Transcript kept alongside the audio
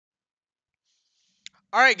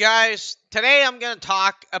Alright, guys, today I'm going to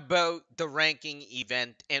talk about the ranking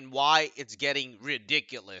event and why it's getting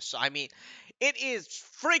ridiculous. I mean, it is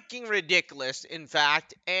freaking ridiculous, in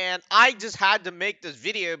fact, and I just had to make this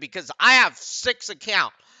video because I have 6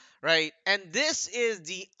 accounts, right? And this is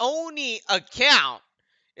the only account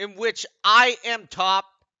in which I am top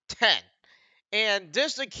 10. And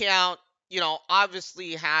this account,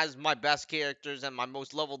 obviously has my best characters and my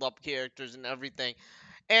most leveled up characters and everything.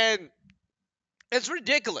 And it's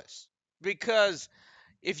ridiculous because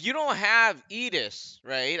if you don't have Edis,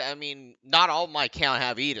 right? I mean, not all of my accounts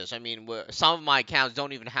have Edis. I mean, some of my accounts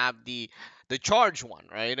don't even have the charge one,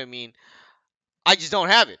 right? I mean, I just don't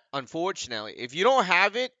have it, unfortunately. If you don't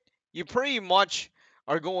have it, you pretty much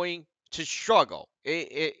are going to struggle.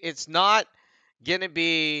 It's not gonna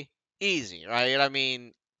be easy, right? I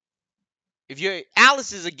mean, if you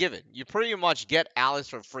Alice is a given, you pretty much get Alice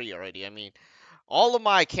for free already. I mean, all of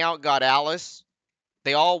my account got Alice.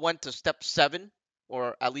 They all went to step 7,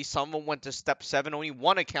 or at least some of them went to step 7. Only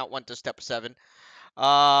one account went to step 7.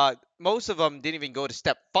 Most of them didn't even go to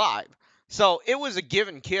step 5. So it was a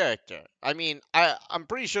given character. I mean, I'm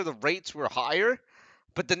pretty sure the rates were higher,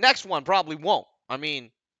 but the next one probably won't. I mean,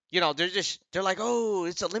 they're like, oh,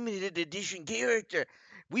 it's a limited edition character.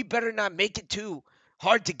 We better not make it too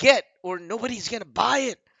hard to get, or nobody's gonna buy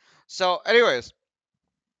it. So, anyways,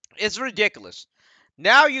 it's ridiculous.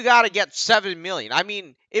 Now you got to get 7 million. I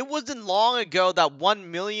mean, it wasn't long ago that 1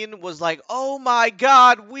 million was like, oh my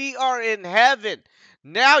God, we are in heaven.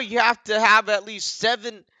 Now you have to have at least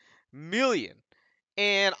 7 million.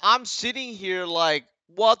 And I'm sitting here like,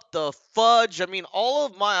 what the fudge? I mean, all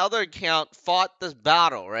of my other account fought this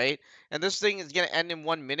battle, right? And this thing is going to end in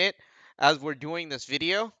 1 minute as we're doing this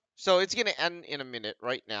video. So it's going to end in a minute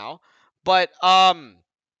right now. But,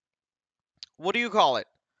 what do you call it?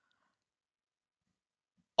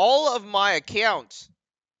 All of my accounts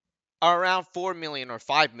are around 4 million or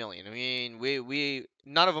 5 million. I mean, we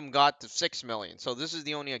none of them got to 6 million. So this is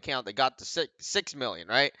the only account that got to 6 million,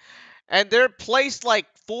 right? And they're placed like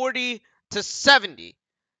 40 to 70.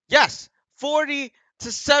 Yes, 40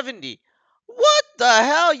 to 70. What the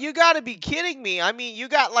hell? You got to be kidding me. I mean, you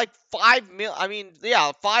got like 5 mil. I mean,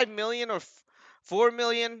 yeah, 5 million or 4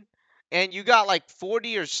 million, and you got like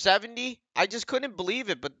 40 or 70. I just couldn't believe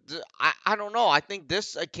it. But I don't know. I think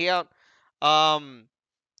this account um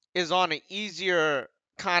is on an easier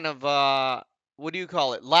kind of what do you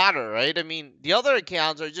call it, ladder, right? I mean, the other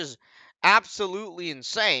accounts are just absolutely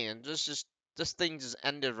insane, and just this thing just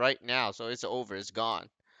ended right now, so it's over, it's gone.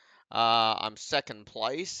 I'm second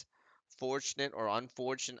place, fortunate or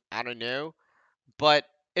unfortunate, I don't know, but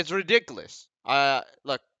it's ridiculous.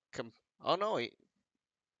 Look, oh no,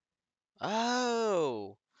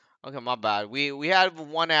 oh, okay, my bad. We had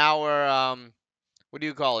 1 hour what do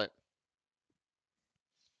you call it?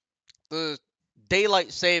 The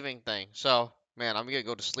daylight saving thing. So, man, I'm gonna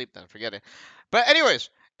go to sleep then. Forget it. But anyways,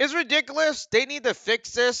 it's ridiculous. They need to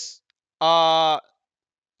fix this. Uh,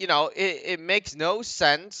 it makes no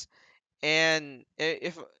sense. And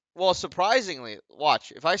if well, surprisingly,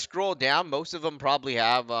 watch. If I scroll down, most of them probably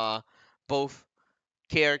have both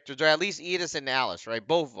characters, or at least Edith and Alice, right?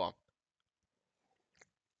 Both of them.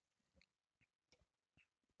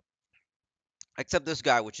 Except this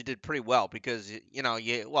guy, which he did pretty well because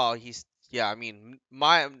yeah, well, he's yeah. I mean,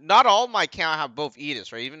 my not all my account have both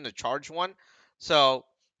Edis, right? Even the charge one. So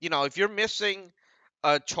if you're missing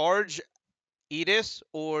a charge Edis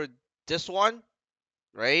or this one,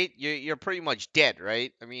 right? You're pretty much dead,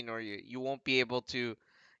 right? I mean, or you won't be able to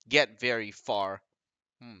get very far.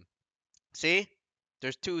 Hmm. See,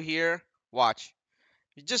 there's 2 here. Watch.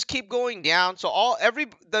 You just keep going down. So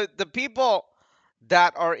the people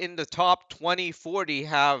that are in the top 20, 40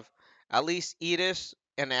 have at least Edith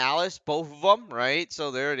and Alice, both of them, right?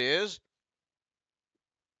 So there it is.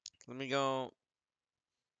 Let me go.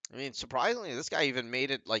 I mean, surprisingly, this guy even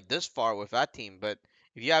made it like this far with that team. But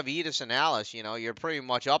if you have Edith and Alice, you're pretty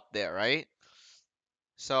much up there, right?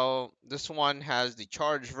 So this one has the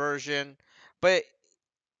charge version. But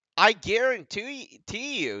I guarantee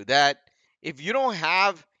you that if you don't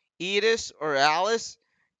have Edis or Alice,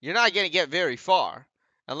 you're not going to get very far.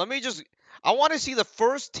 And I want to see the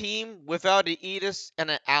first team without an Edis and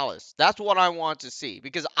an Alice. That's what I want to see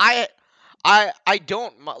because I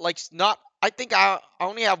don't like not. I think I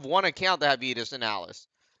only have one account that have Edis and Alice,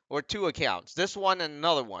 or 2 accounts. This one and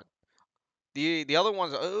another one. The other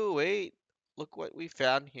ones. Oh wait, look what we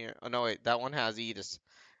found here. Oh no, wait, that one has Edis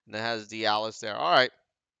and it has the Alice there. All right.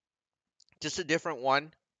 Just a different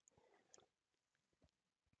one.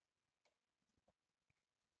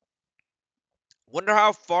 Wonder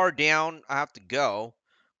how far down I have to go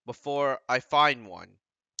before I find one.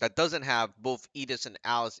 that doesn't have both Edis and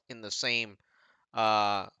Alice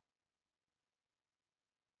uh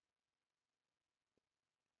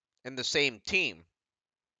in the same team.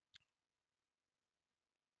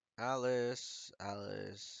 Alice.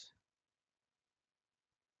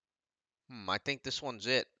 I think this one's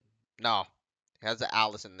it. No, it has the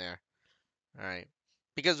Alice in there. All right,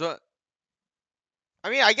 because I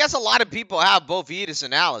mean, I guess a lot of people have both Edis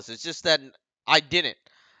and Alice. It's just that I didn't.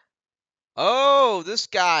 Oh, this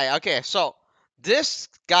guy. Okay, so this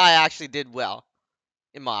guy actually did well,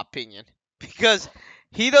 in my opinion, because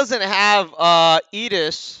he doesn't have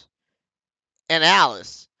Edis and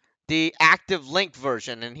Alice, the active link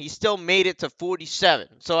version, and he still made it to 47.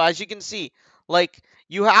 So as you can see, like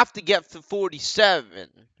you have to get to 47,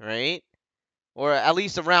 right? Or at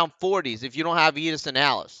least around 40s if you don't have Edis and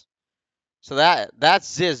Alice. So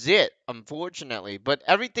that's just it, unfortunately. But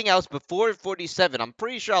everything else before 47, I'm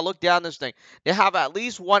pretty sure I looked down this thing. They have at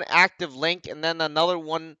least one active link and then another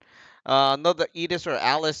one, another Edis or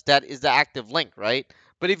Alice that is the active link, right?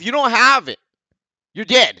 But if you don't have it, you're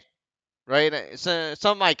dead, right? So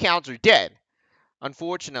some of my accounts are dead,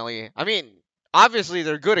 unfortunately. I mean, obviously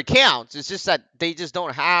they're good accounts. It's just that they just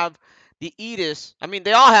don't have the Edis. I mean,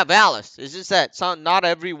 they all have Alice. It's just that not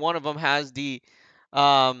every one of them has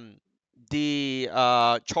um, the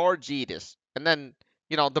charge Edis. And then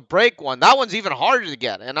the break one. That one's even harder to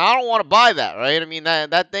get, and I don't want to buy that, right? I mean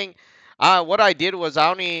that thing. What I did was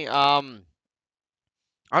I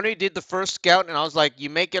only did the first scout, and I was like, you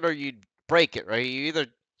make it or you break it, right? You either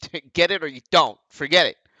get it or you don't. Forget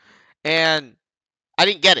it. And I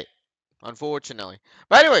didn't get it, unfortunately.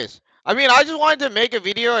 But anyways, I mean, I just wanted to make a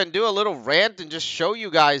video and do a little rant and just show you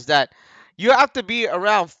guys that you have to be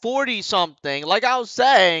around 40 something, like I was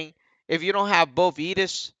saying, if you don't have both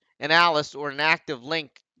Edis and Alice or an active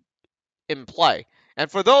link in play. And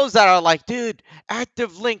for those that are like, dude,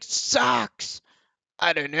 active link sucks,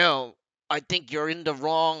 I don't know. I think you're in the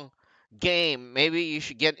wrong game. Maybe you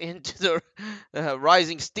should get into the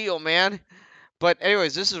Rising Steel, man. But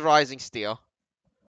anyways, this is Rising Steel.